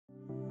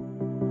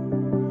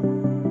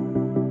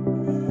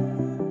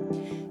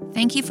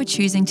Thank you for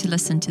choosing to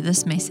listen to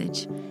this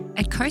message.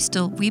 At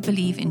Coastal, we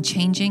believe in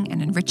changing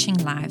and enriching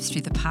lives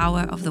through the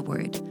power of the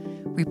Word.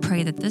 We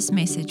pray that this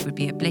message would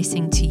be a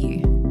blessing to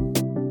you.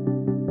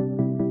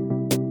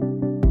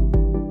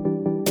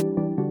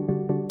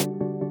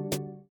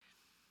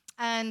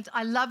 And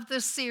I love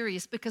this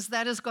series because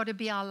that has got to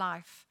be our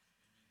life.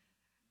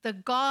 The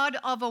God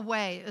of a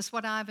way is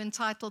what I've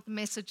entitled the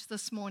message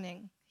this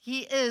morning.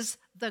 He is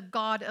the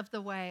God of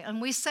the way. And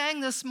we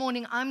sang this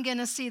morning, I'm going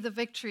to see the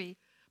victory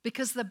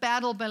because the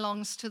battle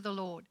belongs to the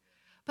Lord.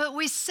 But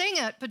we sing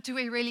it, but do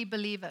we really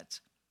believe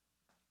it?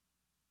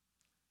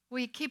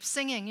 We keep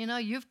singing,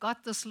 you've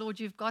got this, Lord,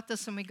 you've got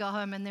this, and we go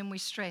home and then we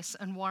stress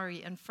and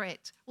worry and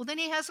fret. Well, then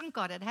he hasn't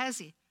got it, has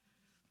he?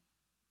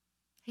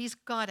 He's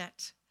got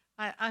it.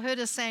 I heard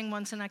a saying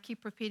once, and I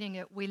keep repeating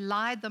it, we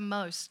lie the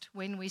most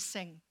when we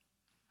sing.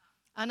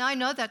 And I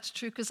know that's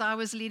true because I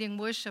was leading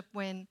worship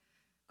when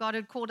God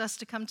had called us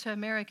to come to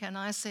America, and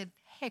I said,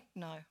 heck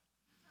no.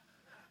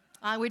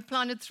 We'd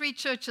planted 3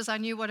 churches. I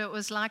knew what it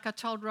was like. I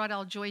told Rod,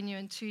 I'll join you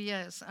in 2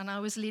 years. And I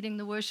was leading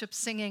the worship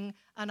singing,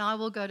 and I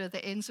will go to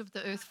the ends of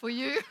the earth for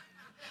you.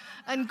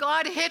 And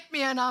God hit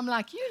me, and I'm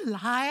like, you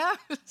liar.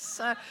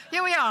 So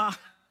here we are.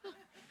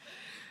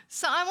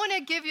 So I want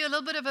to give you a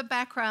little bit of a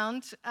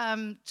background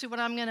to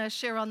what I'm going to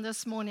share on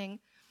this morning.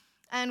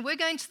 And we're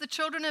going to the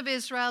children of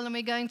Israel, and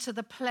we're going to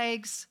the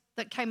plagues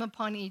that came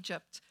upon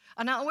Egypt.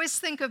 And I always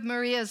think of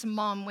Maria's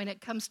mom when it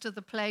comes to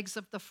the plagues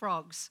of the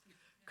frogs.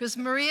 Because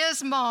Maria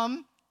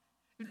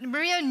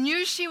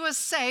knew she was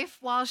safe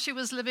while she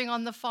was living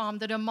on the farm,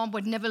 that her mom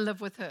would never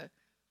live with her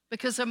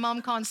because her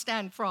mom can't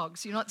stand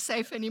frogs. You're not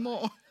safe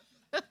anymore.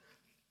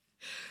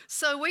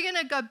 So we're going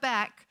to go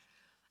back,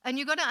 and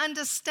you've got to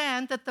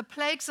understand that the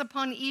plagues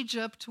upon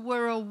Egypt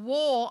were a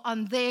war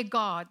on their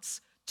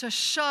gods to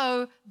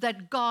show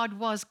that God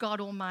was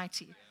God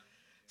Almighty.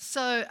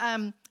 So,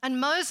 and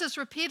Moses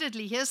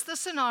repeatedly, here's the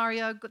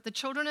scenario, the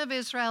children of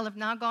Israel have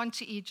now gone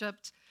to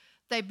Egypt.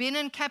 They've been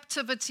in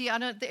captivity.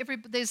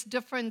 There's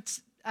different,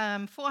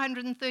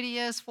 430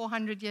 years,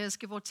 400 years,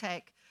 give or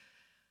take.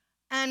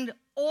 And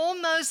all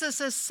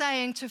Moses is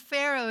saying to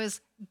Pharaoh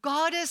is,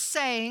 God is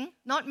saying,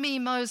 not me,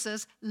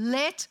 Moses,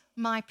 let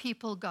my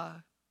people go.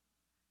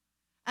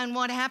 And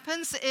what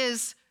happens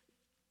is,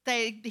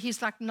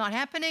 he's like, not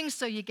happening,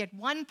 so you get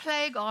one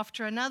plague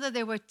after another.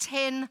 There were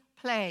 10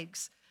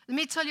 plagues. Let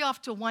me tell you,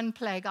 after one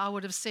plague, I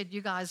would have said,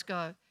 you guys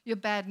go. You're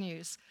bad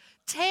news.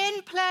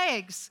 10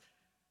 plagues.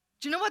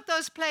 Do you know what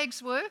those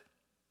plagues were?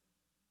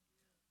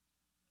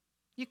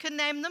 You can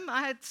name them.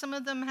 Some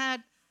of them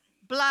had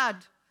blood,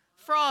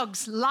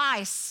 frogs,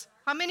 lice.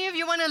 How many of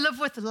you want to live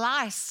with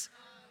lice?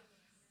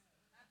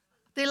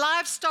 Their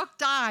livestock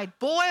died,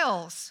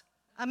 boils.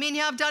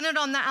 Here I've done it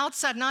on the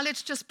outside. Now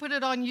let's just put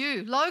it on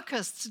you.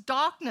 Locusts,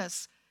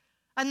 darkness.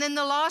 And then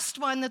the last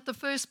one, that the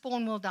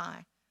firstborn will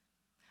die.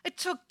 It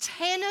took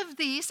 10 of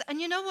these. And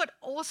you know what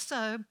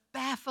also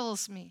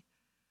baffles me?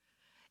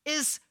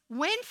 Is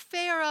when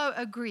Pharaoh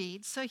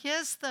agreed, so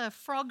here's the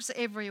frogs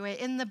everywhere,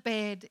 in the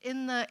bed,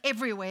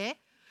 everywhere.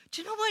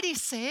 Do you know what he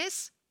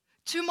says?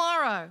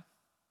 Tomorrow.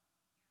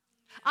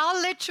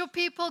 I'll let your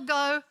people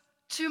go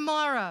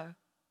tomorrow.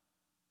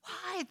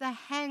 Why the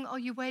hang are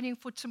you waiting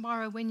for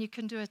tomorrow when you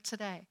can do it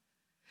today?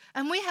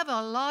 And we have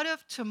a lot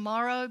of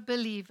tomorrow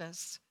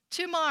believers.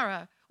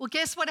 Tomorrow. Well,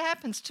 guess what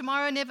happens?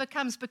 Tomorrow never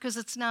comes because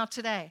it's now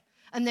today.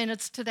 And then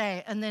it's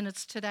today, and then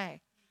it's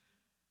today.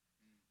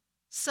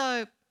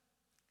 So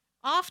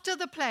after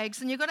the plagues,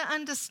 and you've got to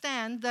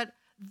understand that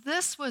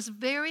this was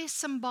very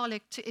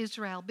symbolic to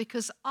Israel,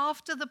 because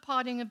after the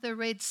parting of the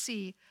Red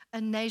Sea,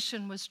 a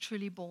nation was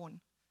truly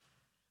born.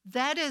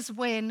 That is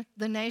when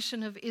the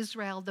nation of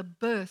Israel, the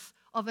birth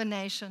of a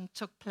nation,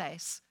 took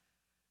place.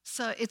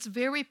 So it's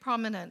very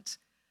prominent.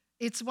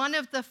 It's one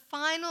of the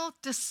final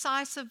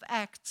decisive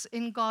acts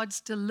in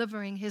God's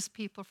delivering his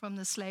people from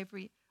the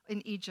slavery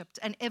in Egypt.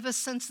 And ever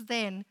since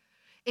then,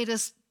 it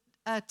is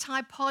a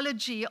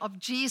typology of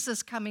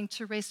Jesus coming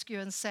to rescue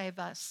and save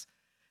us.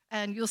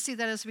 And you'll see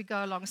that as we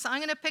go along. So I'm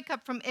going to pick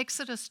up from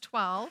Exodus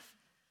 12,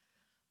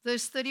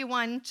 verse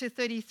 31 to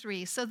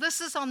 33. So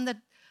this is on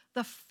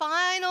the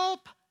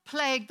final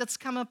plague that's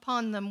come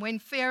upon them when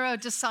Pharaoh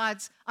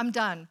decides, I'm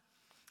done.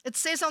 It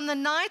says, on the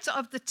night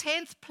of the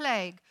 10th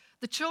plague,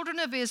 the children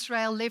of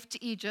Israel left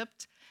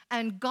Egypt,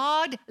 and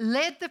God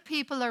led the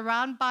people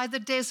around by the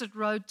desert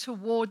road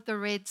toward the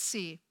Red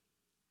Sea.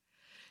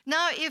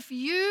 Now, if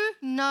you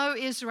know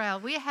Israel,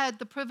 we had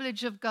the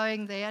privilege of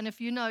going there, and if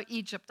you know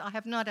Egypt, I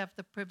have not had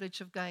the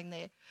privilege of going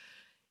there.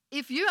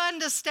 If you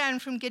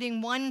understand from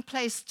getting one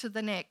place to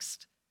the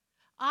next,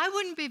 I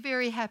wouldn't be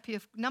very happy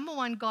if, number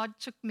one, God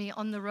took me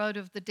on the road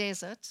of the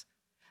desert,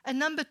 and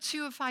number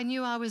two, if I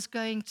knew I was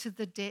going to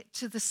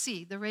the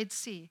sea, the Red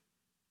Sea.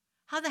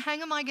 How the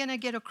hang am I going to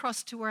get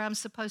across to where I'm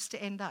supposed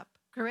to end up,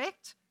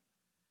 correct?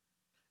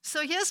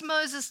 So here's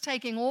Moses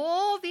taking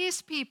all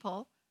these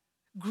people,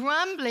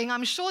 grumbling.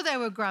 I'm sure they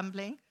were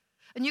grumbling.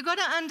 And you've got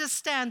to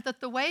understand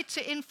that the way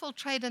to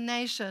infiltrate a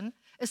nation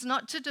is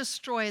not to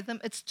destroy them.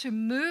 It's to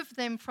move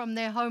them from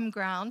their home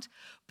ground,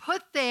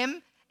 put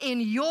them in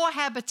your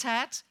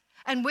habitat,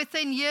 And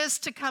within years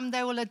to come,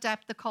 they will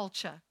adapt the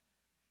culture.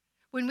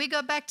 When we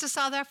go back to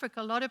South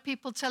Africa, a lot of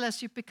people tell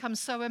us you've become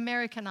so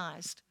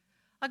Americanized.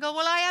 I go,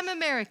 well, I am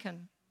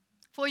American.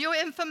 For your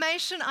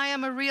information, I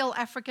am a real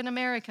African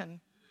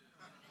American.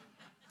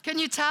 Can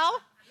you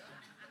tell?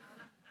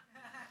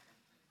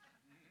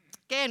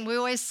 Again, we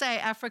always say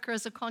Africa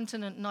is a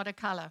continent, not a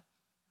color.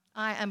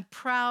 I am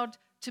proud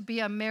to be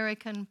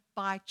American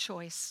by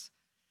choice.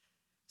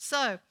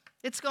 So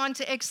let's go on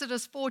to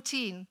Exodus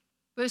 14,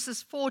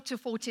 verses 4 to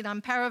 14.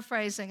 I'm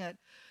paraphrasing it.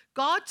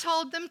 God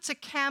told them to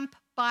camp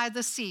by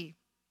the sea.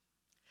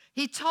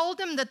 He told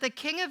them that the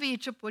king of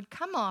Egypt would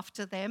come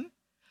after them,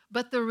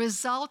 but the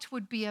result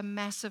would be a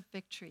massive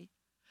victory.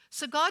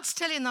 So God's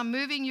telling them, I'm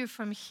moving you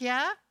from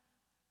here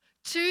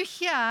to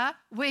here,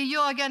 where you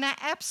are going to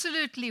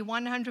absolutely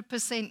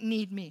 100%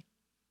 need me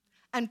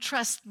and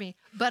trust me,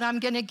 but I'm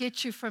going to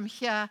get you from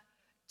here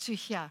to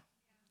here.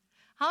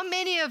 How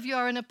many of you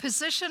are in a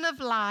position of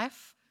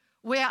life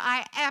where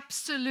I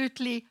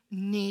absolutely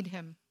need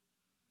him?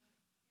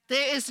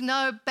 There is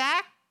no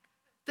back,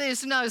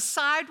 there's no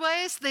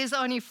sideways, there's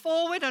only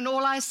forward, and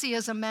all I see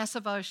is a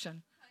massive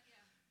ocean.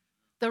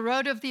 The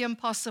road of the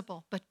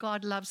impossible, but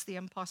God loves the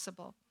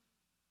impossible.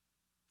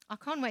 I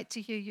can't wait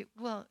to hear you.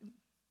 Well,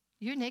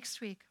 you next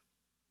week.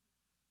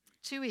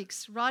 2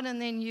 weeks, Ron and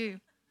then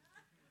you.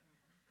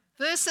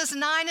 Verses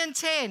 9 and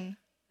 10.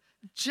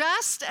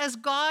 Just as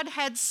God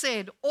had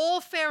said,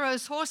 all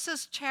Pharaoh's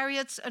horses,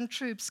 chariots, and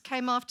troops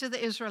came after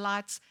the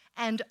Israelites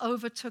and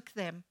overtook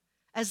them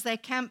as they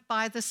camped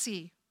by the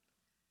sea.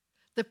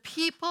 The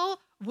people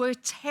were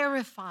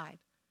terrified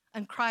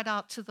and cried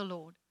out to the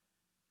Lord.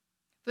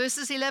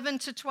 Verses 11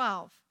 to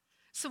 12.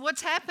 So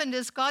what's happened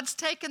is God's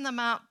taken them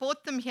out,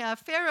 brought them here.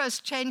 Pharaoh's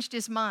changed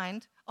his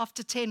mind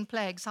after 10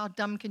 plagues. How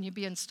dumb can you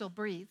be and still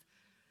breathe?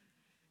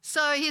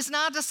 So he's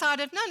now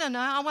decided, no,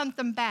 I want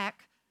them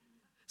back.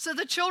 So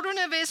the children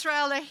of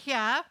Israel are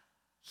here.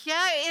 Here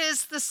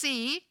is the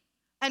sea,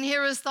 and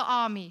here is the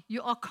army.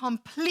 You are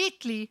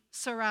completely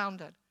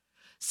surrounded.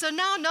 So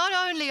now not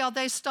only are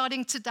they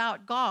starting to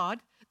doubt God,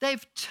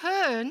 they've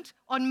turned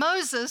on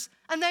Moses,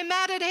 and they're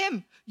mad at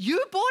him.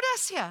 You brought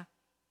us here.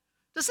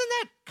 Doesn't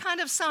that kind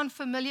of sound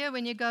familiar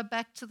when you go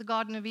back to the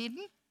Garden of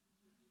Eden?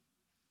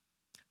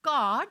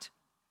 God,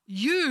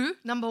 you,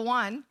 number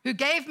one, who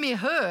gave me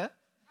her,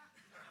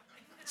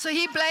 so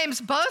he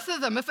blames both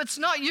of them. If it's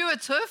not you,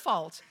 it's her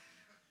fault.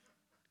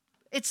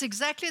 It's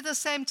exactly the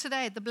same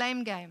today, the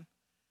blame game.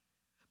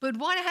 But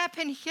what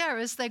happened here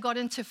is they got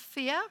into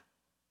fear.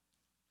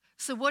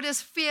 So what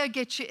does fear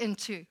get you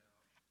into?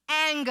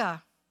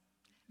 Anger,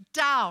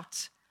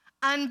 doubt,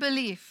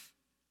 unbelief.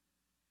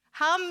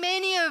 How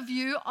many of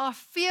you are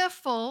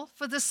fearful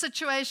for the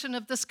situation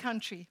of this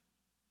country?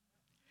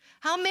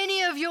 How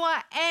many of you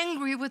are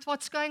angry with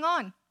what's going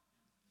on?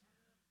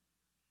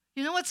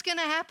 You know what's going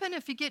to happen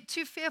if you get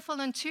too fearful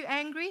and too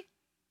angry?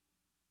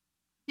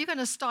 You're going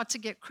to start to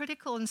get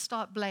critical and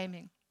start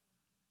blaming.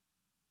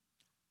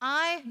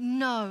 I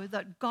know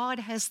that God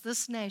has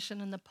this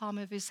nation in the palm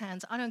of his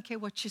hands. I don't care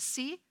what you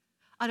see.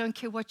 I don't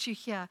care what you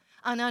hear.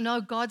 And I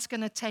know God's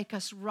going to take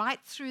us right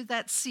through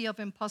that sea of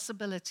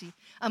impossibility,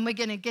 and we're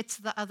going to get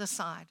to the other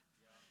side.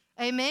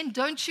 Amen?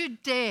 Don't you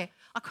dare.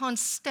 I can't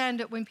stand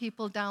it when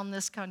people down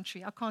this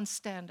country. I can't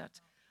stand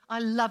it. I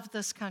love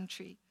this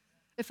country.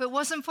 If it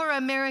wasn't for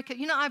America,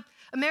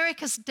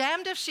 America's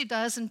damned if she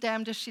does and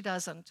damned if she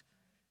doesn't.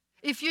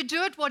 If you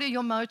do it, what are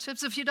your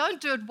motives? If you don't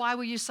do it, why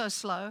were you so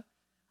slow?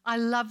 I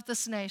love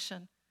this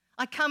nation.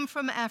 I come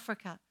from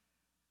Africa.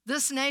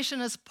 This nation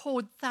has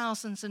poured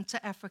thousands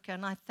into Africa,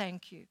 and I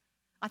thank you.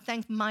 I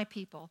thank my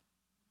people.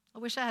 I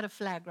wish I had a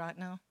flag right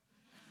now.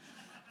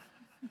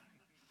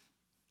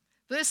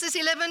 Verses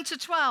 11 to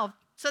 12.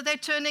 So they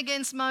turn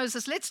against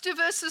Moses. Let's do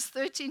verses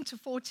 13 to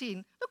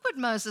 14. Look what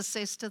Moses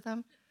says to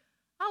them.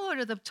 I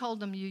would have told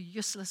them, you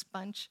useless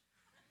bunch.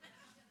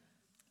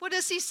 What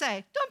does he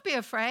say? Don't be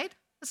afraid.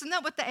 Isn't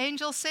that what the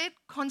angel said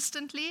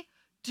constantly?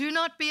 Do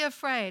not be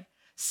afraid.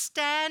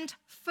 Stand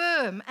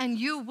firm, and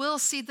you will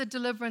see the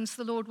deliverance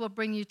the Lord will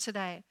bring you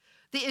today.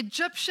 The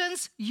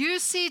Egyptians you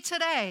see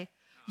today,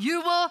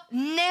 you will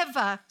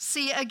never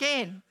see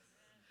again.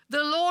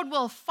 The Lord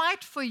will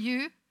fight for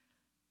you,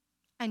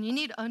 and you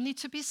need only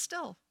to be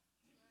still.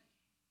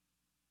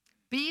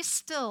 Be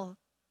still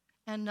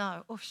and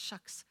know. Oh,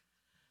 shucks.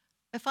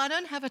 If I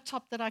don't have a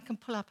top that I can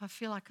pull up, I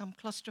feel like I'm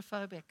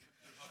claustrophobic.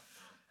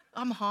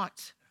 I'm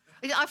hot.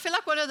 I feel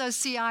like one of those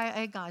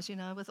CIA guys,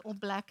 with all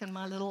black and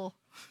my little...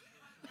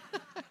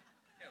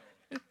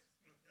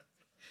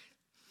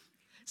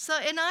 So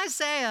in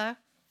Isaiah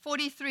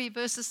 43,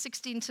 verses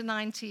 16 to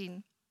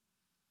 19,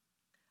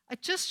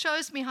 it just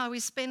shows me how we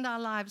spend our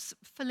lives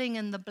filling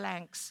in the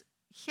blanks.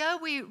 Here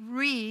we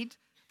read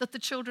that the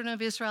children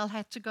of Israel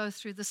had to go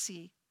through the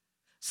sea.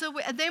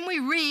 Then we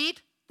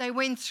read they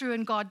went through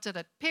and God did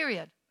it,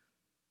 period.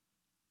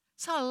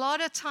 So a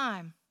lot of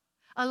time,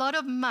 a lot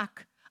of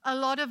muck, a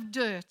lot of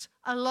dirt,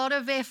 a lot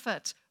of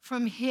effort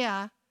from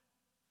here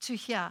to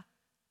here.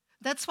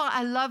 That's why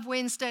I love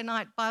Wednesday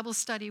night Bible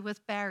study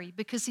with Barry,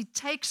 because he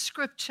takes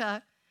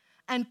scripture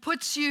and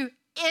puts you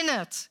in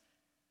it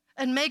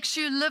and makes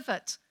you live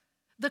it.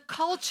 The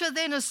culture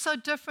then is so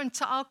different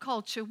to our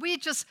culture. We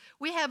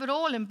have it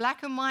all in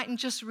black and white and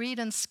just read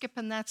and skip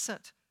and that's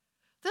it.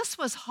 This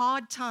was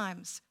hard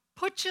times.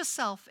 Put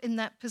yourself in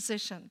that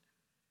position.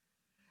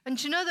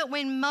 And you know that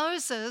when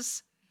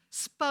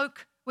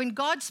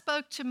God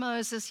spoke to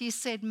Moses, he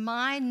said,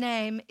 my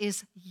name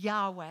is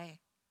Yahweh,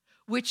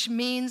 which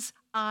means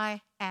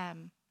I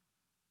am.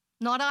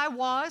 Not I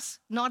was,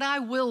 not I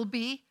will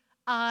be,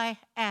 I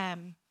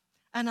am.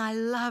 And I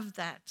love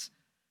that.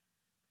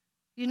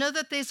 You know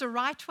that there's a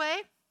right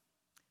way?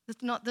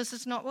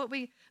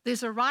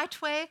 There's a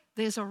right way,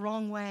 there's a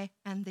wrong way,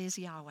 and there's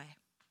Yahweh.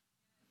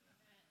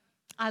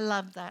 I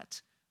love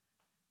that.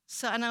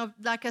 So,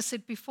 like I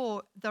said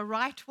before, the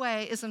right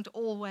way isn't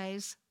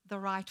always the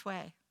right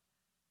way.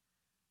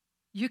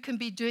 You can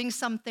be doing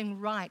something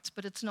right,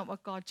 but it's not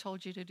what God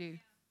told you to do.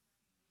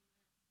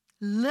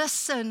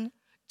 Listen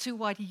to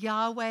what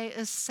Yahweh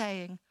is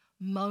saying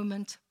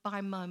moment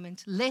by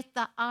moment. Let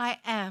the I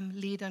am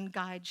lead and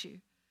guide you.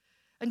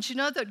 And you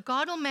know that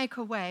God will make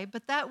a way,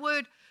 but that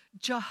word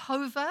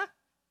Jehovah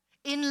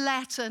in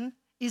Latin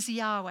is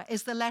Yahweh,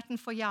 is the Latin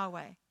for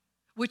Yahweh,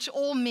 which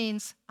all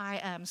means I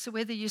am. So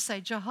whether you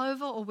say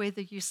Jehovah or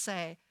whether you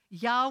say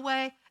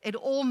Yahweh, it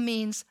all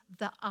means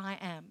the I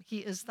am. He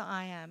is the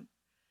I am.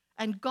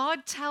 And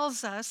God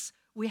tells us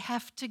we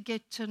have to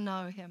get to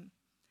know him.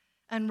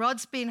 And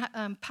Rod's been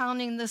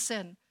pounding this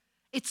in.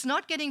 It's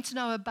not getting to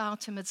know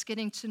about him, it's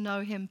getting to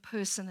know him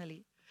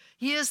personally.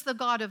 He is the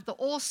God of the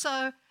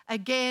also,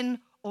 again,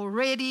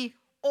 already,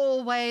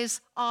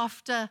 always,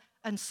 after,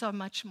 and so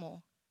much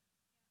more.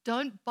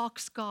 Don't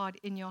box God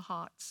in your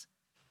hearts.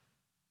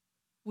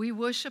 We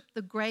worship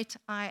the great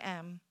I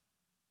am.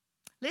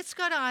 Let's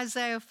go to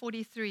Isaiah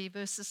 43,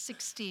 verses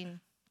 16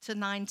 to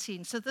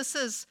 19. So this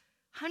is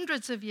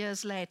hundreds of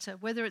years later,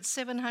 whether it's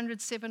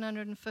 700,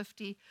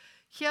 750.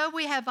 Here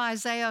we have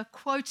Isaiah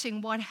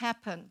quoting what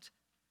happened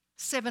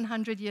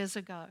 700 years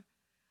ago.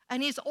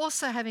 And he's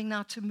also having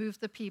now to move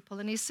the people.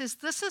 And he says,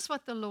 this is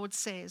what the Lord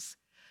says.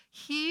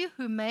 He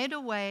who made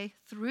a way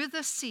through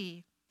the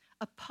sea,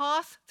 a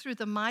path through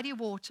the mighty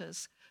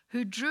waters,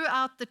 who drew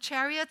out the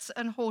chariots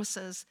and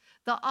horses,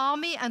 the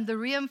army and the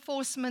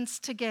reinforcements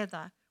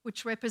together,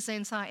 which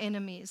represents our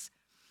enemies.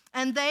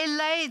 And they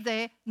lay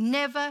there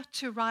never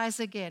to rise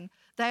again.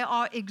 They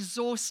are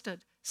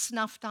exhausted,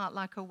 snuffed out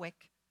like a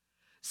wick.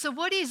 So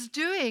what he's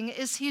doing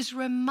is he's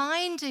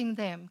reminding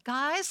them,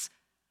 guys,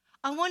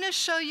 I want to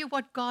show you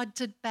what God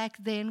did back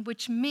then,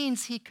 which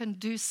means he can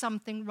do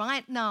something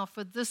right now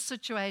for this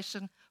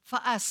situation, for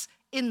us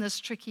in this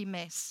tricky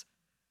mess.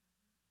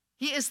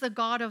 He is the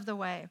God of the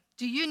way.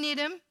 Do you need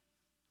him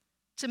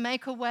to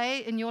make a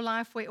way in your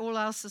life where all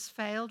else has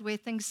failed, where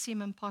things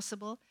seem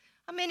impossible?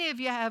 How many of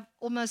you have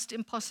almost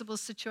impossible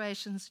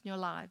situations in your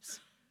lives?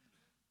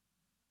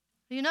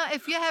 You know,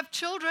 if you have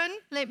children,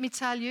 let me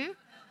tell you,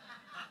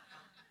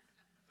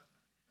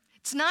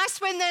 it's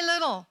nice when they're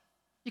little.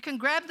 You can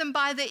grab them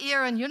by the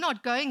ear and you're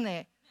not going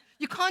there.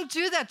 You can't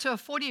do that to a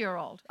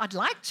 40-year-old. I'd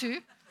like to,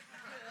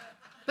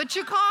 but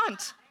you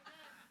can't.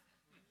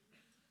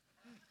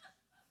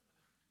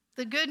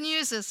 The good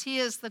news is he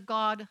is the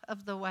God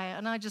of the way.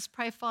 And I just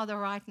pray, Father,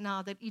 right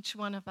now that each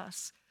one of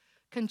us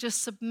can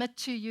just submit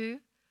to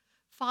you.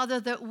 Father,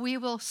 that we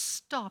will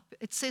stop.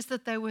 It says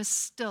that they were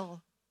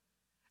still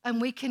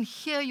and we can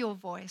hear your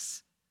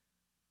voice.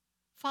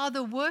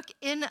 Father, work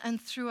in and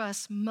through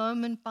us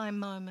moment by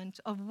moment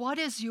of what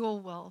is your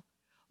will.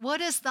 What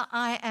is the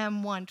I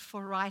am want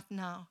for right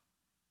now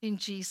in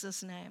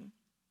Jesus' name.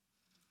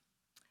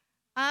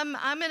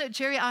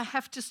 Jerry, I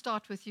have to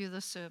start with you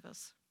this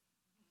service.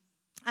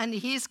 And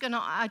he's going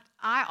to, I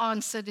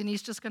answered, and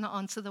he's just going to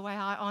answer the way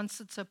I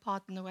answered, so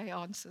pardon the way he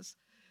answers.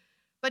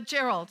 But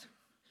Gerald,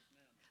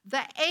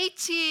 the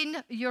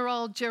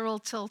 18-year-old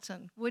Gerald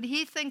Tilton, would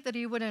he think that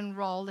he would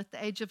enroll at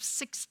the age of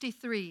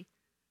 63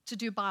 to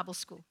do Bible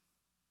school? Bible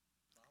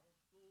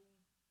school?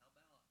 How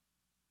about setting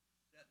foot in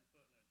a church and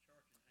hanging out with a bunch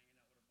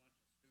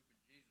of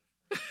stupid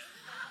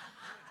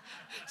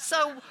Jesus?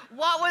 So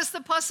what was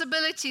the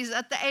possibilities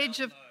at the age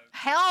of,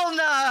 hell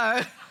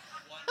no.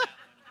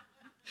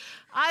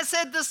 I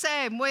said the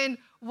same. When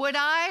would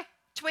I,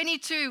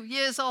 22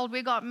 years old,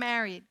 we got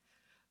married.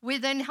 We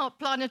then helped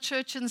plant a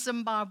church in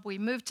Zimbabwe,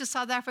 moved to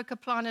South Africa,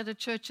 planted a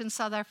church in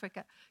South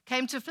Africa,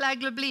 came to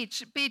Flagler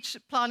Beach,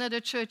 planted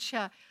a church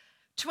here.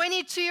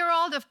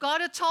 22-year-old, if God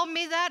had told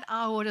me that,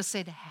 I would have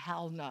said,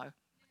 hell no.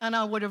 And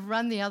I would have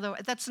run the other way.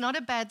 That's not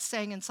a bad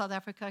saying in South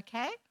Africa,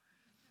 okay?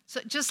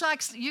 So just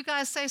like you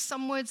guys say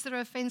some words that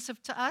are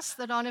offensive to us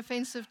that aren't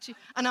offensive to you.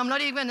 And I'm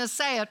not even going to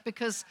say it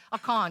because I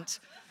can't.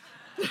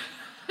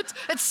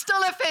 It's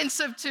still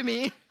offensive to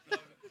me. So I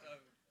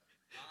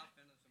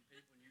offended some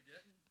people and you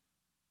didn't?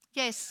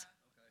 Yes.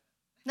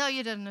 Okay. No,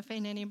 you didn't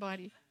offend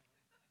anybody.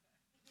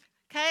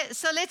 Okay,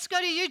 so let's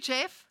go to you,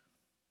 Jeff.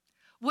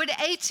 Would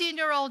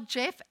 18-year-old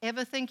Jeff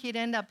ever think he'd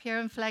end up here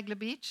in Flagler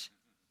Beach?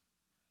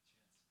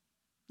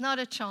 Not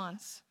a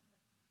chance.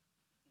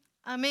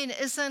 I mean,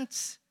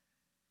 isn't...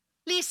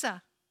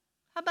 Lisa,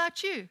 how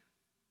about you?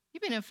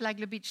 You've been in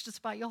Flagler Beach just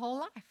about your whole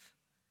life.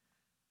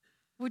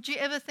 Would you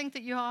ever think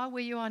that you are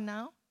where you are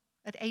now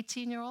at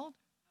 18-year-old?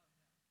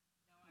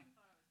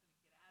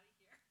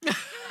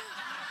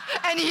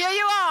 And here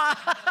you are.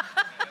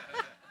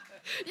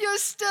 You're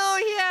still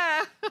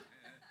here.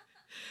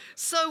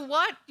 So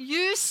what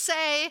you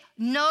say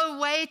no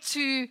way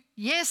to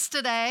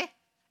yesterday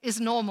is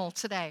normal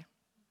today.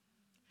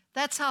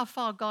 That's how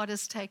far God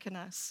has taken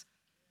us.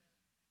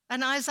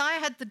 And Isaiah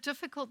had the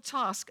difficult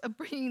task of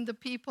bringing the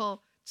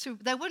people to,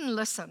 they wouldn't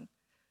listen.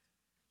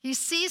 He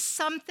sees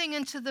something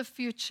into the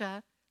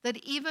future that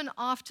even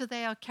after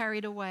they are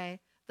carried away,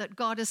 that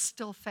God is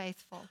still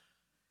faithful.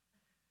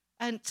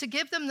 And to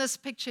give them this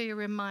picture, he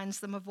reminds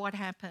them of what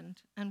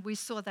happened. And we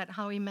saw that,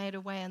 how he made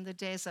a way in the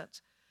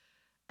desert.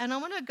 And I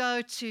want to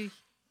go to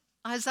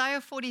Isaiah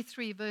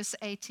 43, verse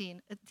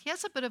 18.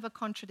 Here's a bit of a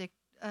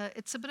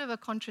it's a bit of a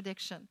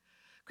contradiction.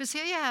 Because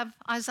here you have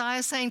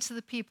Isaiah saying to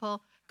the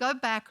people, go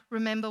back,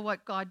 remember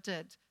what God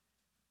did.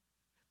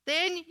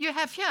 Then you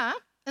have here,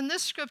 in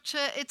this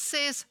scripture, it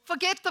says,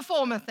 forget the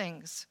former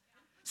things.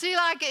 So you're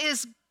like,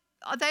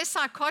 are they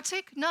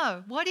psychotic?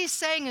 No. What he's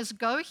saying is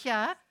go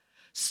here,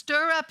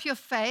 stir up your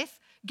faith,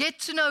 get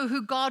to know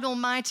who God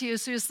Almighty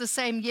is, who is the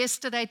same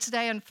yesterday,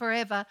 today, and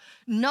forever.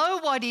 Know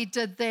what he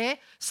did there.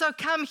 So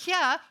come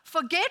here,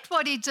 forget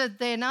what he did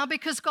there now,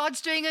 because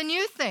God's doing a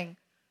new thing.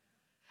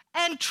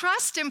 And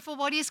trust him for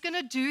what he's going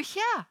to do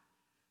here.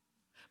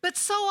 But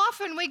so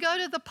often we go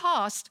to the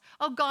past.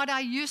 Oh, God, I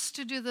used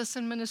to do this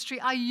in ministry.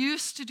 I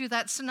used to do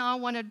that, so now I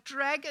want to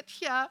drag it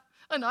here,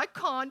 and I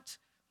can't.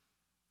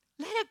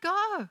 Let it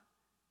go.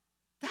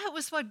 That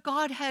was what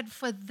God had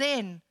for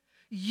then.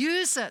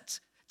 Use it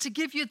to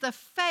give you the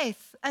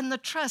faith and the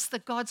trust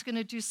that God's going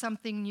to do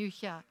something new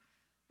here.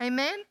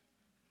 Amen?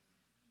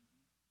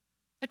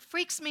 It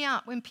freaks me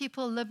out when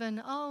people live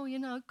in, oh, you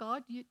know,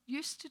 God, you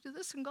used to do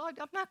this, and God,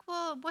 I'm like,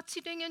 well, what's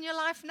he doing in your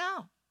life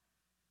now?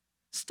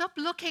 Stop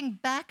looking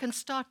back and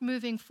start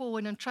moving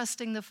forward and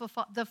trusting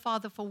the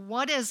Father for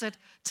what is it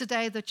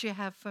today that you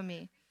have for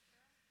me.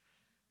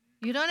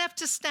 You don't have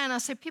to stand. I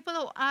say people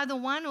are either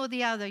one or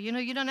the other. You know,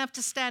 you don't have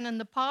to stand in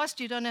the past.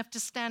 You don't have to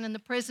stand in the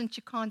present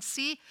you can't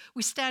see.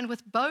 We stand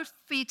with both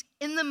feet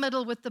in the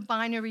middle with the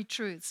binary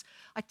truths.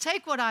 I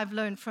take what I've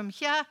learned from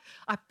here.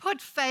 I put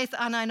faith,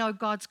 and I know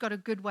God's got a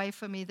good way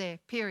for me there,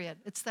 period.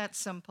 It's that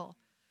simple.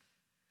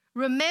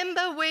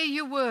 Remember where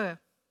you were.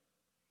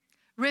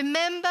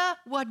 Remember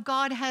what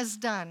God has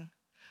done,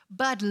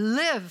 but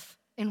live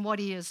in what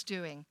he is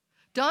doing.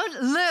 Don't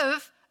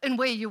live in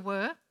where you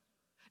were.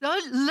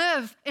 Don't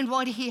live in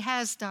what he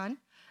has done.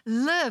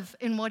 Live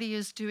in what he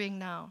is doing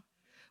now.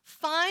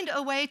 Find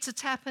a way to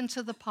tap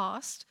into the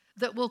past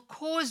that will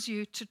cause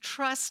you to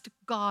trust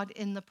God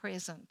in the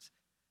present.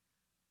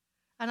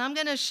 And I'm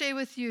going to share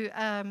with you,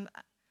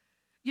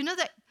 you know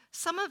that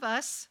some of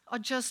us are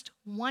just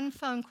one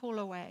phone call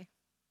away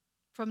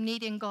from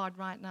needing God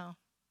right now.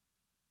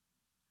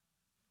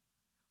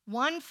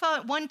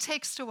 One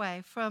text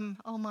away from,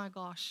 oh my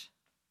gosh,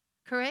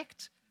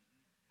 correct?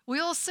 We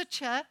all sit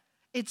here.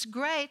 It's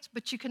great,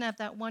 but you can have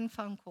that one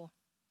phone call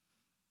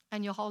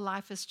and your whole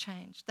life has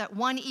changed. That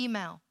one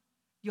email,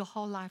 your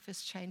whole life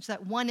has changed.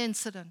 That one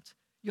incident,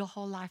 your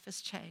whole life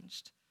has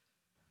changed.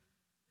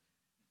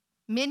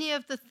 Many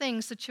of the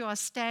things that you are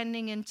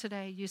standing in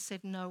today, you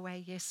said no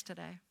way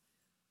yesterday.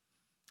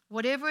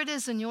 Whatever it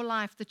is in your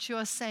life that you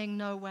are saying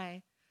no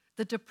way,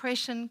 the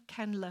depression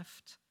can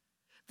lift.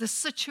 The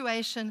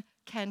situation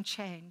can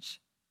change.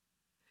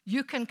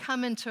 You can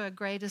come into a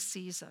greater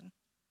season.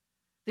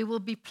 There will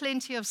be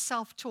plenty of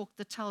self-talk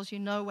that tells you,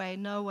 no way,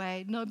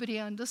 nobody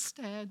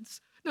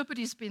understands.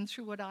 Nobody's been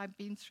through what I've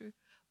been through.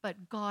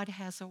 But God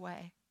has a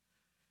way.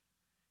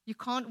 You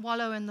can't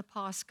wallow in the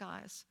past,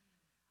 guys.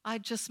 I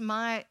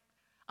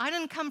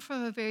didn't come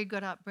from a very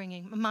good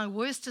upbringing. My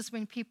worst is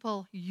when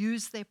people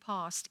use their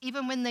past,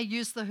 even when they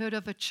use the hurt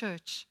of a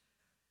church.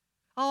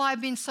 Oh,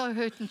 I've been so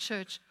hurt in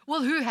church.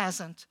 Well, who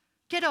hasn't?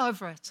 Get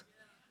over it.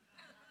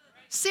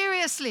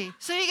 Seriously.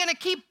 So you're going to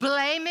keep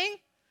blaming?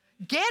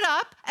 Get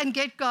up and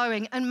get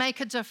going and make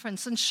a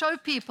difference and show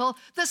people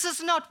this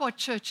is not what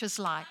church is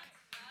like.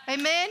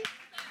 Amen?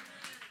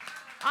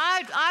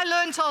 I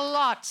learned a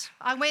lot.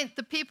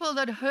 The people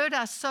that hurt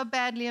us so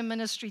badly in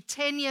ministry,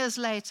 10 years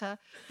later,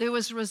 there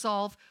was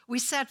resolve. We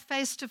sat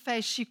face to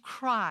face. She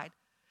cried.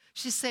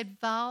 She said,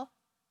 Val,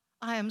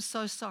 I am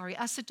so sorry.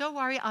 I said, don't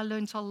worry, I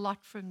learned a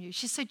lot from you.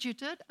 She said, you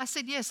did? I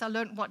said, yes, I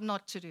learned what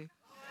not to do.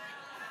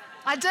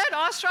 I did,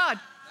 ask Rod.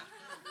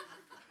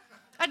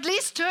 At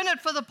least turn it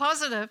for the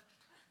positive.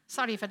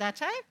 Sorry for that,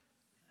 eh?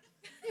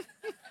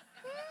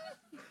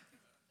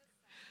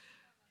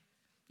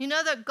 You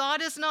know that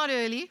God is not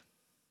early.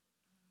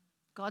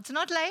 God's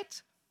not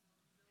late.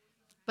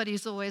 But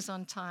he's always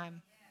on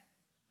time.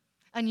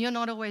 And you're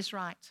not always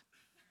right.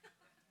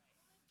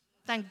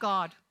 Thank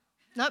God.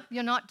 Nope,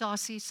 you're not,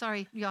 Darcy.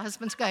 Sorry, your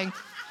husband's going.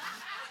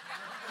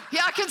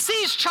 Yeah, I can see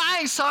he's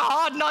trying so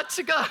hard not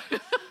to go.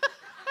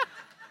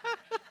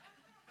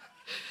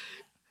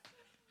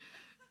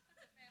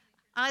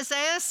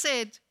 Isaiah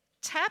said,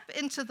 tap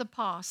into the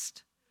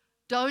past.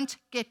 Don't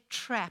get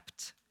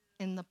trapped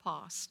in the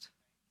past.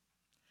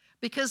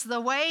 Because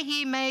the way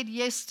he made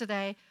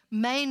yesterday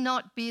may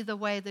not be the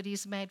way that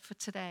he's made for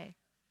today.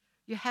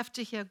 You have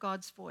to hear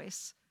God's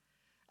voice.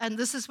 And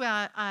this is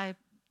where I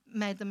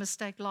made the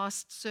mistake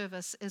last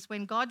service, is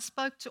when God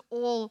spoke to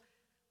all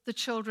the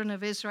children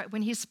of Israel.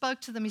 When he spoke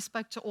to them, he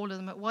spoke to all of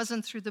them. It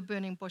wasn't through the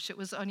burning bush. It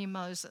was only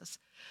Moses.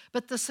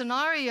 But the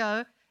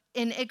scenario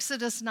in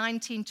Exodus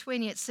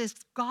 19:20, it says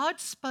God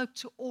spoke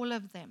to all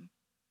of them.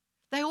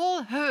 They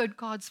all heard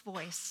God's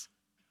voice.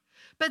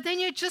 But then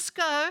you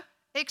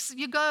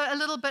go a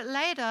little bit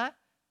later,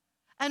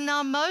 and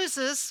now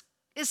Moses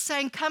is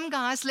saying, come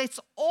guys, let's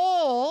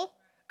all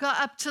go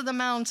up to the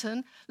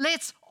mountain.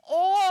 Let's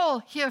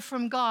all hear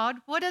from God.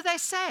 What do they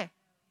say?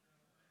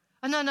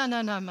 Oh,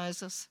 no,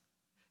 Moses.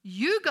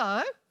 You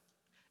go,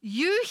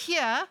 you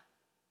hear,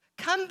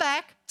 come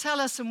back, tell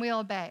us, and we'll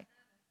obey.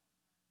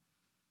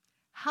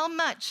 How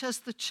much has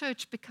the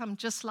church become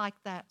just like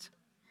that?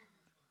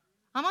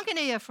 I'm not going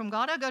to hear from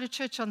God. I go to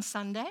church on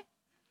Sunday.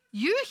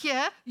 You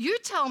hear, you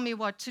tell me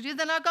what to do,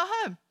 then I go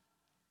home.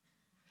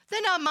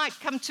 Then I might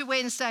come to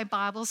Wednesday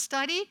Bible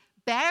study.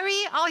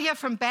 Barry, I'll hear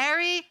from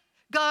Barry,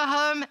 go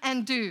home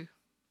and do.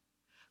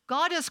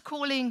 God is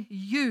calling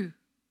you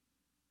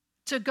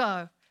to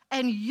go,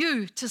 and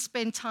you to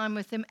spend time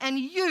with him, and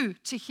you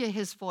to hear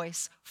his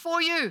voice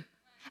for you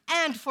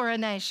and for a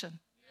nation.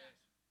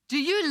 Do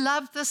you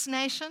love this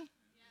nation?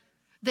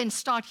 Then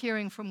start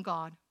hearing from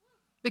God,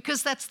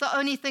 because that's the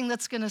only thing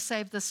that's going to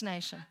save this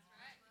nation.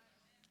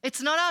 It's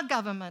not our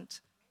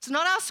government. It's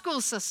not our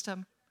school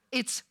system.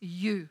 It's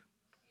you.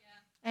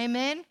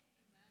 Amen?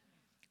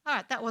 All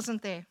right, that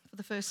wasn't there for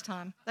the first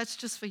time. That's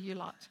just for you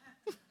lot.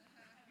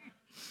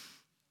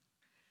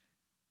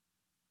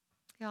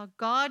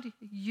 God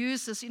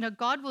uses,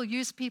 God will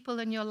use people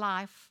in your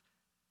life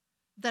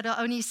that are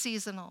only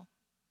seasonal.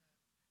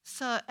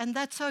 And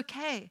that's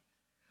okay.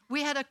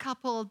 We had a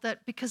couple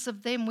that because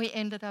of them we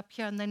ended up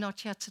here and they're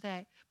not here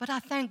today. But I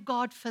thank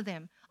God for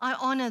them. I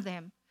honor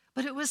them.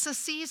 But it was a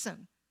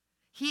season.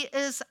 He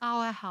is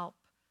our help.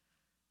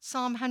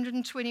 Psalm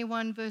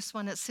 121 verse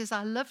 1, it says,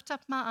 I lift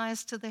up my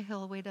eyes to the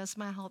hill. Where does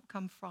my help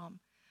come from?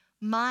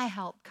 My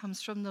help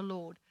comes from the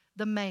Lord,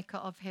 the maker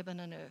of heaven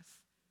and earth.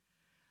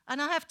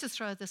 And I have to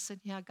throw this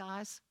in here,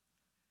 guys.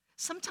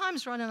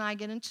 Sometimes Ron and I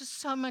get into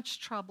so much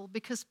trouble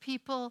because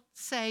people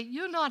say,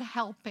 you're not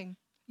helping.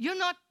 You're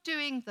not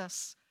doing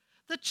this.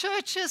 The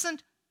church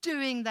isn't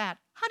doing that.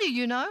 How do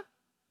you know?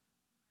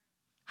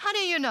 How do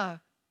you know?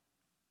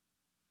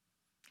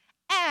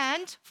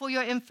 And for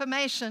your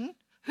information,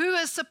 who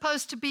is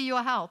supposed to be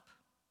your help?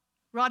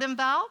 Rod and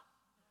Val?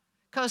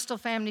 Coastal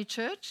Family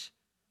Church?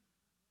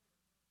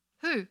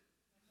 Who?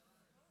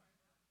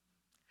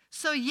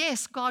 So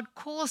yes, God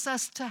calls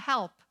us to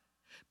help.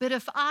 But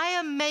if I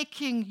am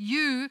making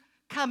you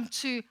come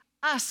to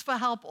us for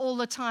help all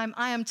the time,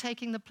 I am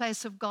taking the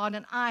place of God,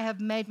 and I have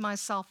made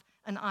myself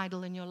an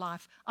idol in your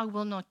life. I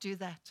will not do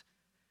that.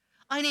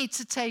 I need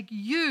to take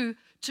you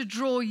to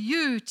draw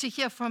you to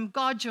hear from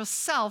God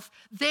yourself.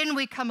 Then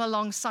we come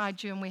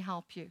alongside you and we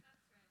help you.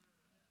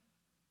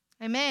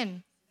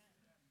 Amen.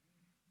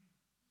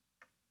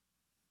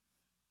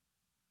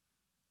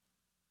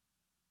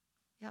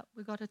 Yeah,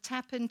 we've got to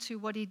tap into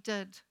what he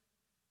did,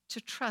 to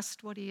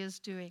trust what he is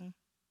doing,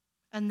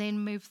 and then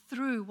move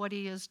through what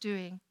he is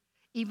doing,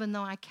 even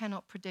though I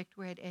cannot predict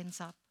where it ends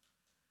up.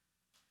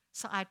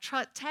 So I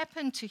tap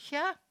into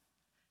here,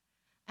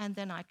 and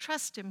then I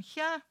trust him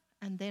here,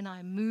 and then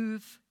I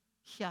move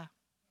here.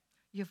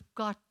 You've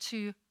got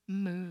to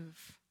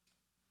move.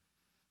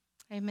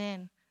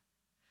 Amen.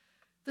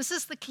 This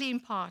is the clean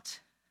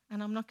part,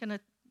 and I'm not going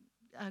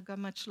to go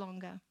much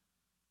longer.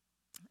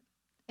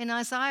 In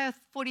Isaiah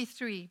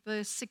 43,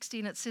 verse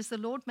 16, it says, the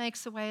Lord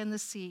makes a way in the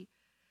sea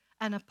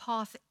and a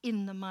path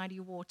in the mighty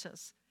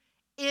waters.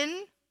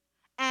 In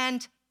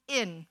and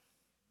in.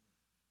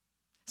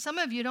 Some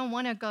of you don't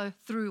want to go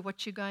through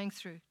what you're going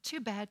through. Too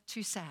bad,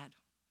 too sad.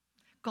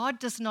 God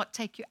does not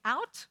take you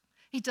out.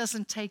 He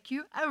doesn't take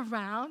you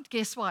around.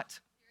 Guess what?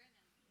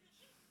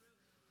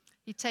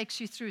 He takes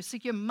you through. So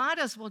you might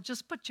as well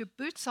just put your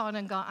boots on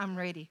and go, I'm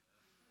ready.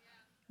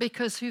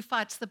 Because who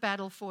fights the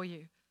battle for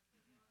you?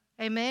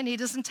 Amen. He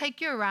doesn't take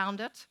you around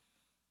it.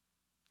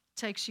 He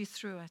takes you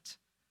through it.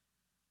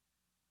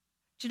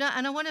 Do you know,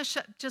 and I want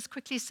to just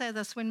quickly say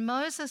this. When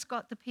Moses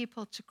got the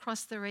people to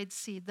cross the Red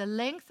Sea, the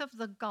length of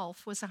the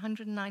gulf was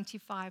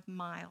 195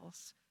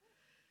 miles.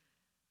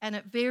 And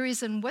it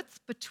varies in width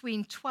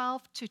between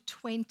 12 to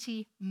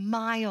 20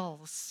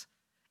 miles.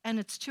 And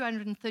it's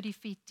 230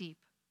 feet deep.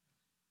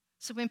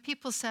 So when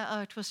people say,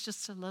 oh, it was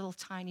just a little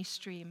tiny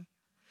stream,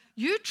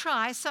 you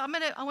try. So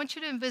I want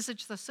you to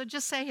envisage this. So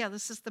just say here,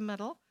 this is the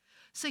middle.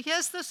 So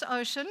here's this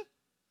ocean.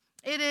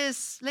 It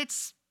is,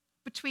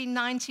 between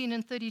 19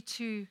 and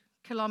 32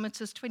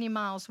 kilometers, 20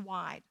 miles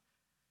wide.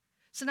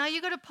 So now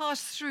you've got to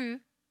pass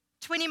through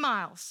 20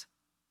 miles.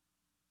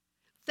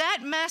 That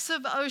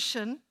massive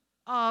ocean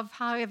of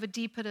however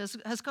deep it is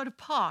has got to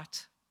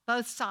part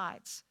both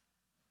sides.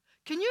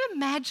 Can you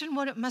imagine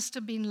what it must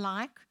have been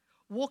like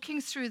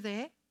walking through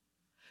there?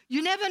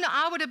 You never know.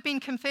 I would have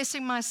been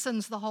confessing my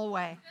sins the whole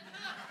way.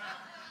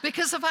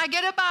 Because if I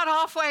get about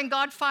halfway and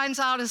God finds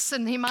out a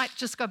sin, he might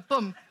just go,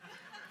 boom.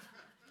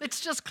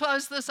 Let's just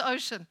close this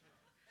ocean.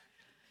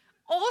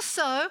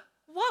 Also,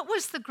 what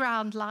was the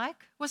ground like?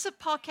 Was it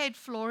parquet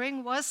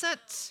flooring? Was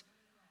it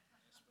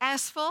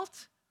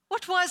asphalt?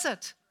 What was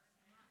it?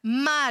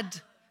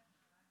 Mud.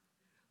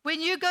 When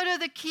you go to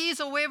the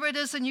Keys or wherever it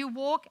is and you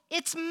walk,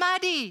 it's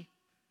muddy.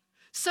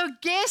 So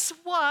guess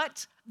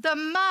what? The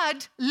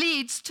mud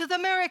leads to the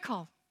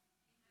miracle.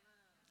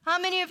 How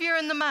many of you are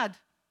in the mud?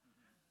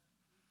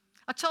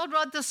 I told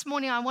Rod this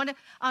morning,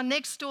 our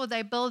next door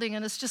they're building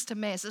and it's just a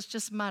mess. It's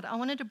just mud. I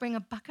wanted to bring a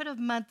bucket of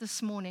mud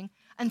this morning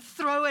and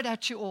throw it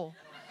at you all.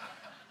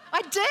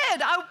 I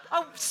did.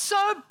 I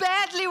so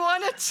badly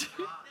wanted to.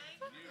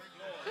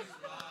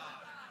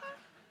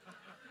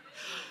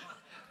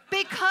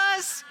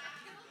 Because,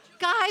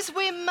 guys,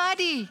 we're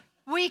muddy.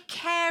 We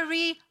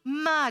carry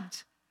mud.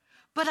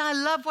 But I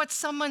love what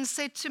someone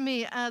said to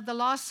me the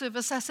last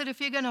service. I said, if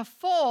you're going to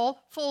fall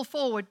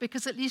forward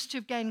because at least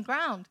you've gained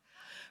ground.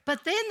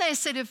 But then they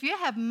said, if you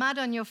have mud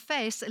on your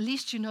face, at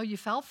least you know you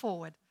fell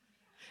forward.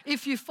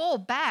 If you fall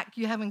back,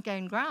 you haven't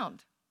gained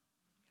ground.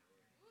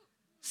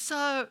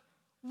 So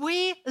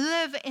we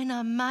live in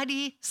a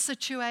muddy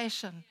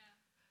situation.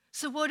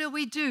 So what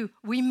do?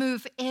 We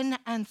move in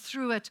and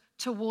through it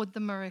toward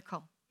the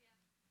miracle.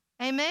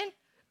 Amen?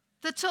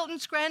 The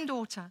Tilton's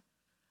granddaughter.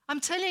 I'm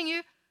telling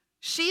you,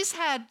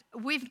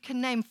 we can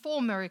name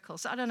 4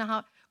 miracles. I don't know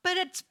how, but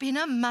it's been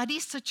a muddy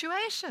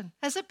situation.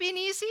 Has it been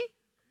easy?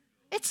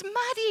 It's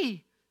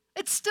muddy.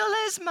 It still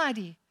is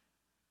muddy.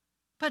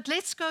 But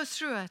let's go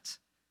through it.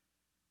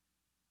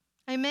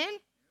 Amen?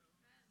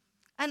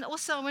 And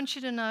also, I want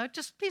you to know,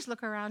 just please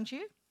look around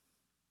you.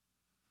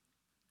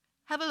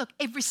 Have a look.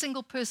 Every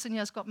single person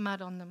here has got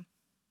mud on them.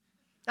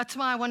 That's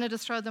why I wanted to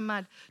throw the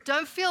mud.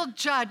 Don't feel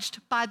judged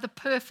by the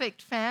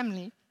perfect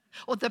family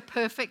or the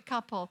perfect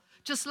couple.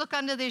 Just look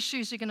under their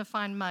shoes, you're going to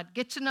find mud.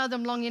 Get to know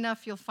them long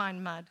enough, you'll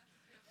find mud.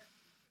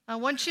 I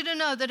want you to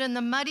know that in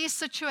the muddy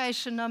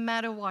situation, no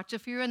matter what,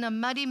 if you're in a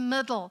muddy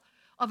middle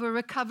of a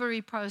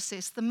recovery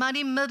process, the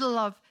muddy middle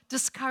of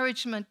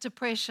discouragement,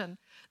 depression,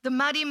 the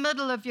muddy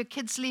middle of your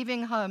kids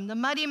leaving home, the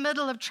muddy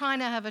middle of trying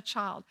to have a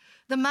child,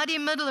 the muddy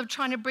middle of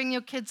trying to bring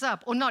your kids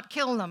up or not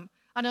kill them,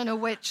 I don't know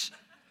which.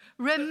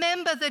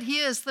 Remember that he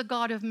is the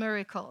God of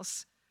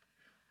miracles.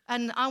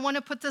 And I want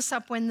to put this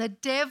up. When the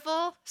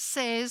devil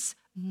says,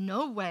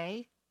 no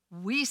way,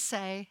 we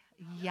say,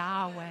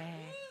 Yahweh.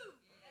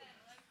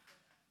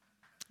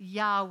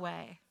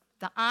 Yahweh.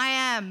 The I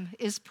am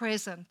is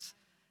present.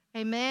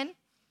 Amen?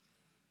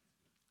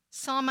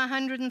 Psalm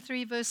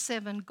 103, verse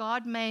 7,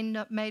 God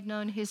made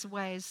known his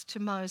ways to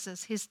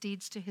Moses, his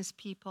deeds to his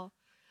people.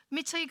 Let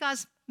me tell you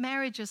guys,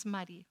 marriage is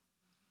muddy.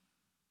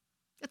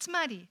 It's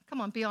muddy. Come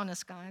on, be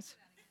honest, guys.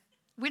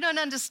 We don't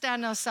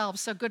understand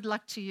ourselves, so good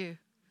luck to you.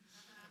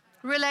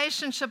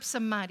 Relationships are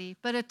muddy,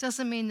 but it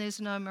doesn't mean there's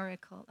no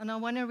miracle. And I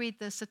want to read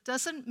this. It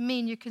doesn't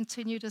mean you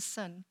continue to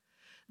sin.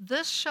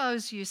 This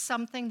shows you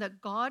something that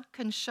God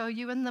can show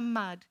you in the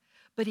mud,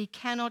 but he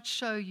cannot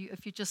show you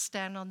if you just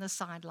stand on the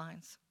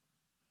sidelines.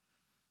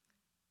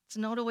 It's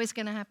not always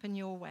going to happen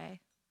your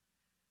way.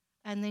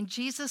 And then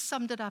Jesus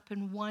summed it up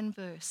in one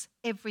verse,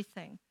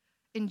 everything.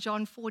 In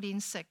John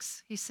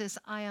 14:6, he says,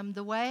 I am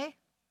the way,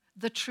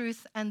 the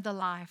truth, and the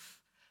life.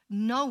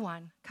 No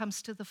one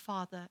comes to the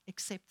Father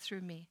except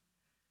through me.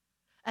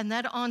 And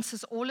that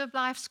answers all of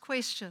life's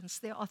questions.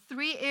 There are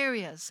 3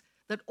 areas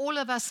that all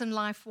of us in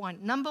life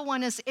want. Number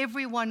 1 is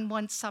everyone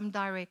wants some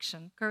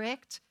direction,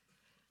 correct?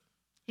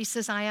 He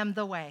says, I am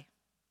the way.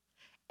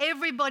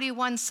 Everybody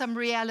wants some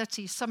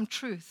reality, some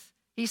truth.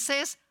 He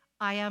says,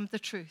 I am the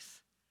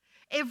truth.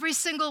 Every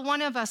single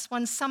one of us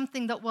wants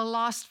something that will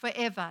last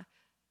forever.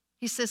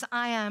 He says,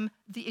 I am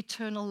the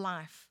eternal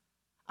life.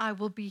 I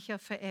will be here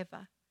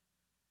forever.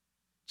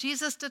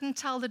 Jesus didn't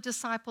tell the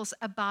disciples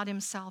about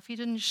himself. He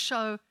didn't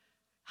show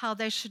how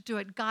they should do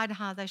it, guide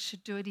how they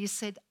should do it. He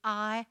said,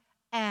 I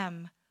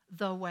am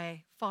the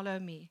way. Follow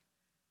me.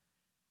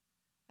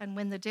 And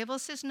when the devil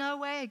says no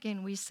way,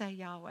 again, we say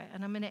Yahweh.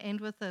 And I'm going to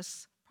end with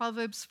this.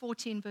 Proverbs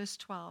 14, verse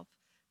 12.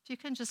 If you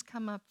can just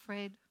come up,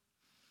 Fred.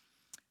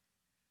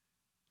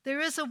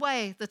 There is a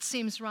way that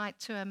seems right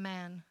to a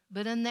man,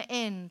 but in the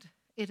end,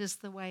 it is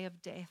the way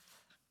of death.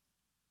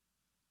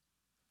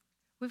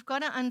 We've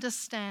got to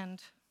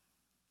understand.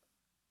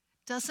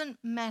 Doesn't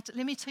matter.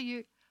 Let me tell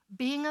you,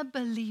 being a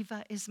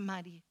believer is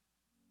muddy.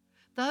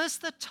 Those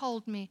that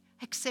told me,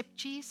 accept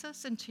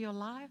Jesus into your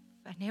life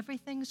and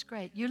everything's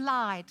great. You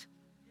lied.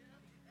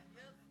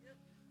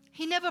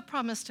 He never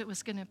promised it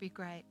was going to be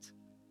great.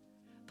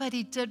 But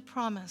he did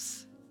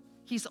promise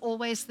he's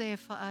always there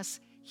for us.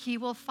 He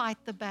will fight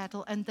the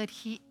battle and that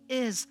he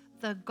is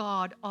the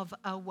God of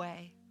a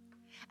way.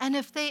 And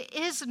if there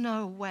is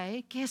no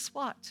way, guess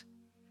what?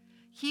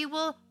 He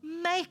will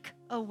make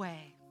a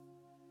way.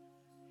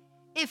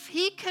 If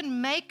he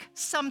can make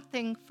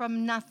something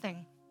from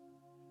nothing,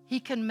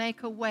 he can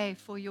make a way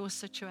for your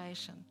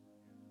situation.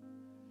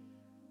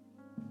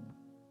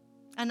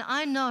 And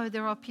I know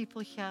there are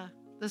people here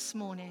this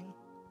morning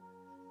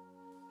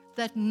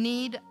that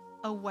need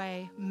a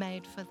way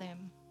made for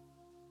them.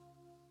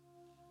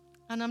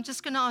 And I'm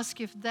just going to ask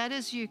you, if that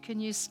is you,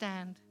 can you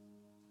stand?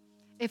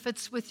 If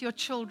it's with your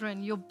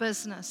children, your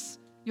business,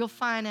 your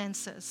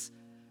finances,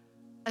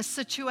 a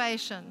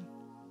situation,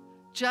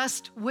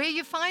 just where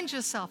you find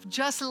yourself,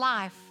 just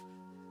life.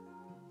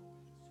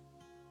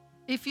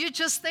 If you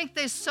just think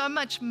there's so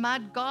much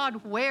mud,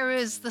 God, where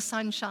is the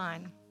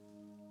sunshine?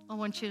 I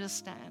want you to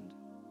stand.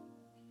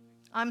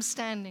 I'm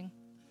standing.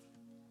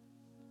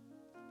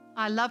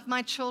 I love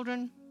my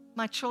children.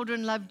 My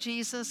children love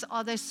Jesus.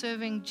 Are they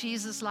serving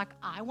Jesus like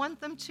I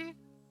want them to?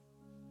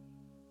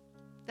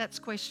 That's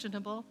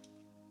questionable.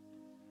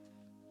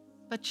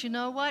 But you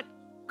know what?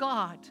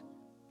 God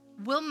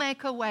will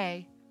make a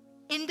way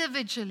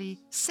individually,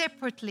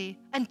 separately,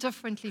 and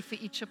differently for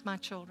each of my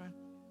children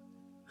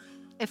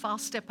if I'll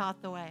step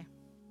out the way.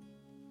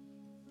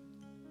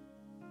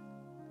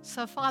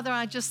 So, Father,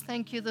 I just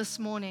thank you this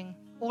morning.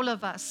 All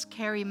of us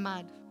carry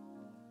mud.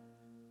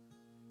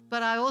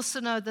 But I also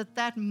know that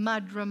that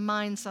mud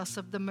reminds us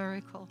of the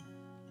miracle.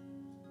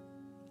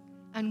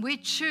 And we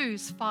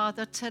choose,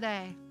 Father,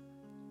 today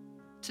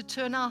to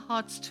turn our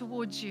hearts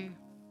towards you,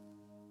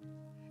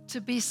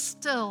 to be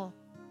still,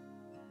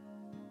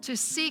 to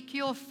seek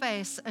your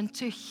face and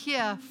to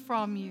hear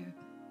from you.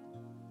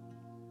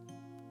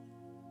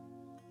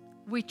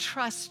 We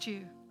trust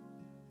you.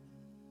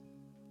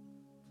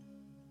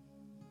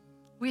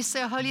 We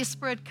say, Holy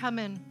Spirit, come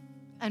in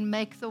and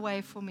make the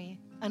way for me,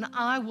 and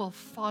I will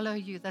follow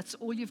you. That's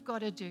all you've got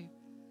to do.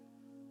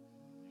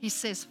 He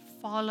says,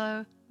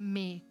 follow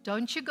me.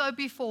 Don't you go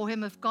before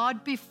him. If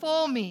God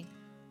before me,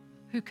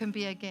 who can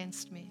be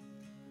against me?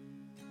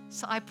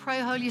 So I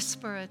pray, Holy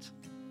Spirit,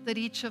 that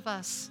each of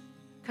us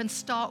can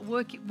start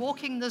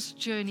walking this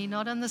journey,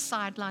 not on the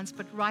sidelines,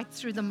 but right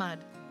through the mud,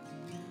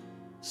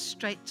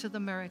 straight to the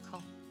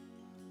miracle.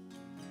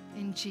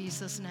 In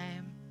Jesus'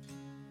 name.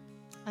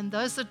 And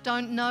those that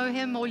don't know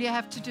him, all you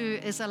have to do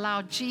is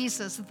allow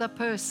Jesus, the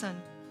person,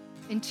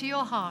 into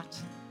your heart.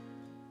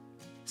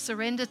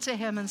 Surrender to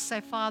him and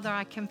say, Father,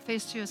 I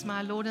confess you as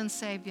my Lord and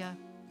Savior.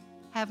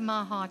 Have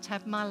my heart,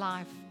 have my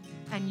life,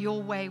 and your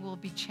way will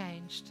be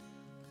changed.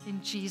 In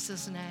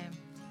Jesus' name.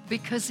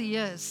 Because he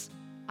is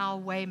our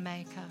way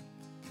maker.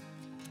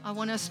 I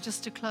want us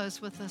just to close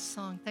with this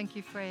song. Thank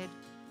you, Fred.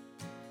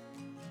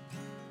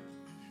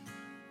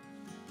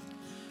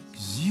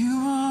 'Cause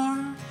you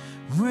are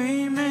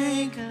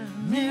waymaker,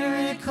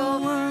 miracle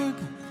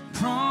worker,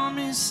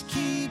 promise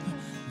keeper,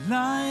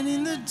 light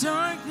in the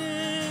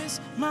darkness.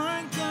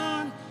 My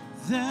God,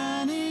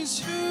 that is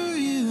who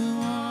you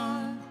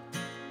are.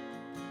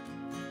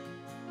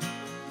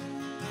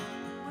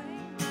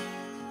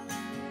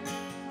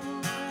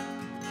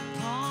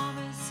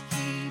 Promise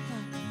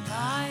keeper,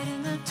 light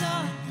in the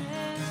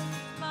darkness.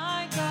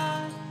 My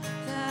God,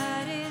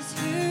 that is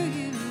who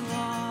you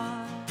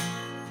are.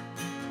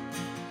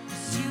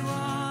 'Cause you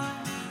are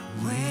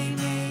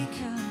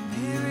waymaker,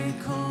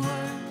 miracle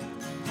worker,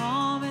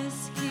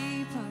 promise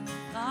keeper,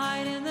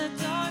 light in the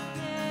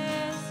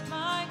darkness.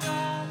 My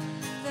God,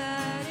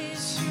 that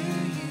is who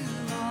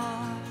you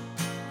are.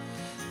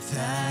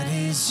 That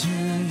is who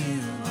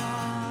you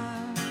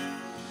are.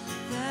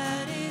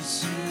 That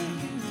is who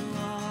you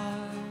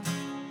are.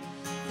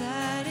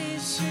 That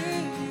is who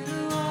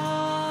you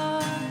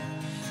are.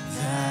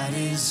 That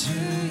is who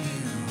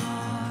you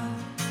are.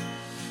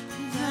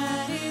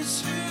 That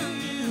is who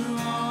you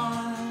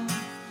are.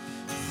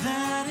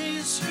 That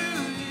is who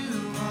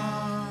you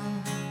are.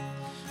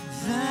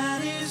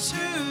 That is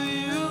who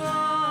you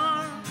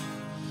are.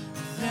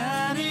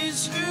 That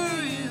is who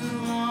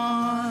you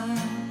are.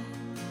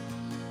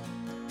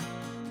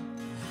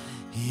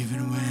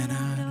 Even when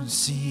I don't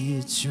see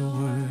it, you're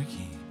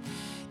working.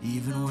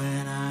 Even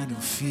when I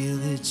don't feel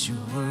it, you're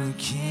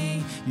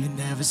working. You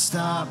never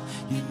stop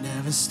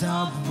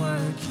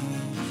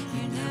working.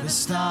 You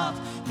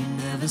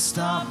never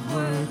stop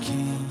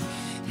working.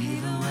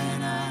 Even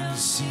when I don't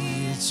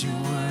see it,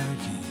 you're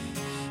working.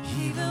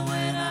 Even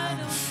when I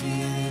don't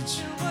feel it,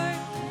 you're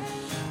working.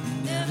 You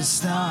never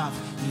stop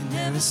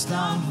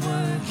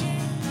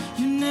working.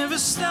 You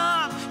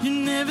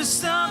never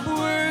stop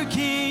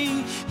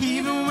working.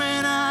 Even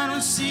when I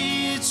don't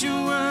see it,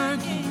 you're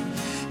working.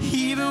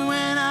 Even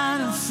when I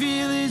don't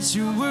feel it,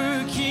 you're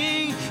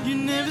working. You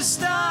never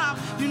stop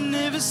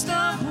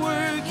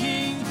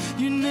working.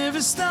 You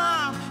never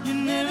stop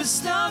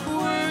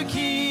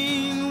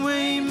working.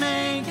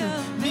 Waymaker,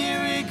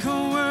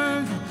 miracle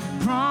worker,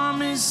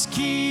 promise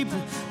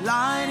keeper,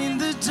 light in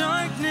the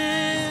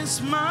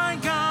darkness. My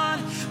God,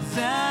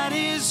 that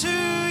is who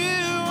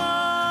you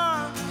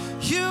are.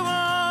 You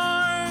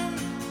are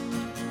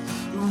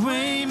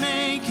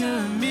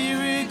waymaker,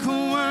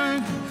 miracle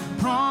worker,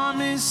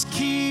 promise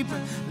keeper,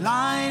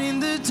 light in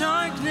the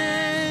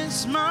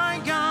darkness. My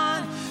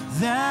God,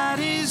 that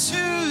is who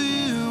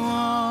you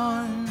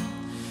are.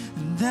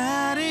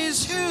 That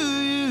is who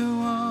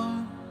you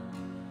are.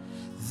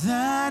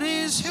 That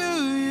is who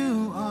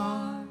you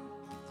are.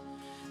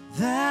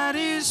 That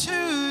is who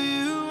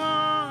you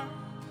are.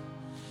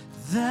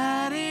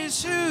 That is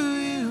is who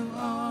you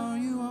are.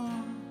 You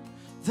are.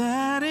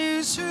 That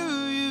is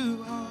who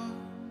you are.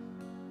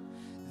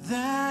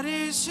 That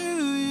is who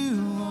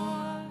you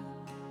are.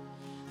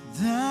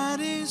 That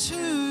is who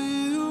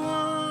you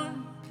are.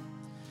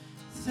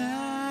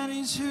 That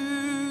is who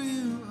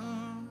you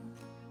are.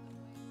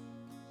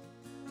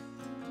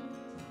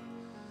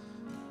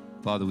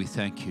 Father, we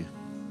thank you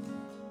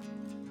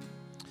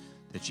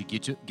that you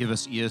get to give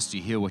us ears to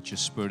hear what your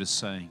Spirit is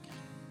saying.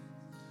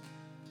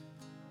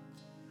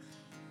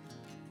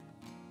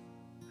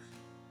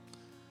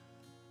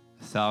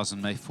 A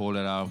 1,000 may fall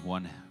at our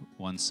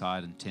one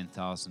side and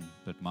 10,000,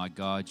 but my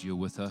God, you're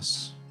with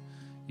us.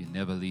 You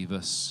never leave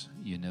us.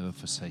 You never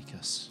forsake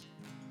us.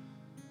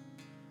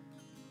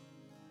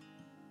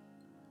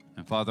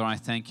 And Father, I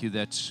thank you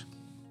that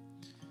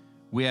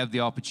we have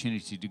the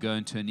opportunity to go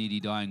into a needy,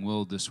 dying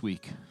world this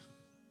week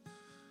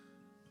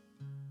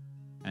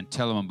and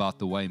tell them about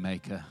the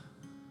Waymaker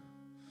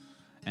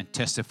and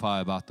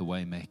testify about the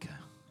Waymaker.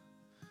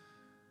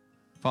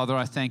 Father,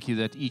 I thank you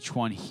that each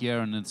one here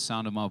and the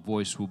sound of my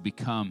voice will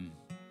become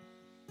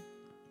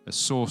a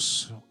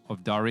source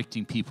of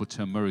directing people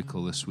to a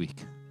miracle this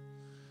week.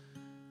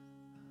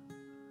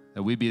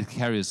 That we be the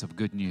carriers of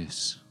good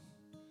news.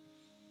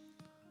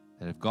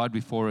 That if God be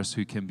for us,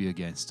 who can be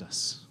against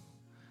us?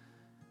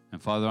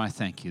 And Father, I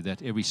thank you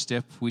that every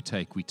step we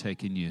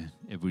take in you.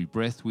 Every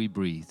breath we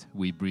breathe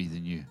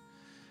in you.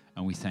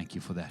 And we thank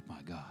you for that,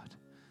 my God.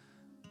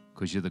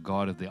 Because you're the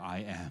God of the I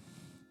am,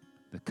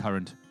 the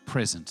current,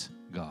 present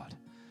God.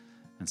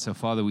 And so,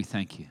 Father, we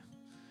thank you.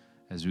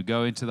 As we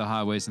go into the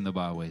highways and the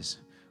byways,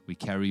 we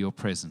carry your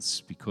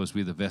presence because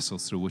we're the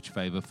vessels through which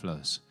favor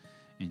flows.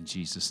 In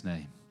Jesus'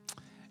 name.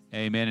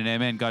 Amen and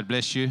amen. God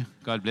bless you.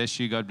 God bless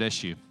you. God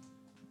bless you.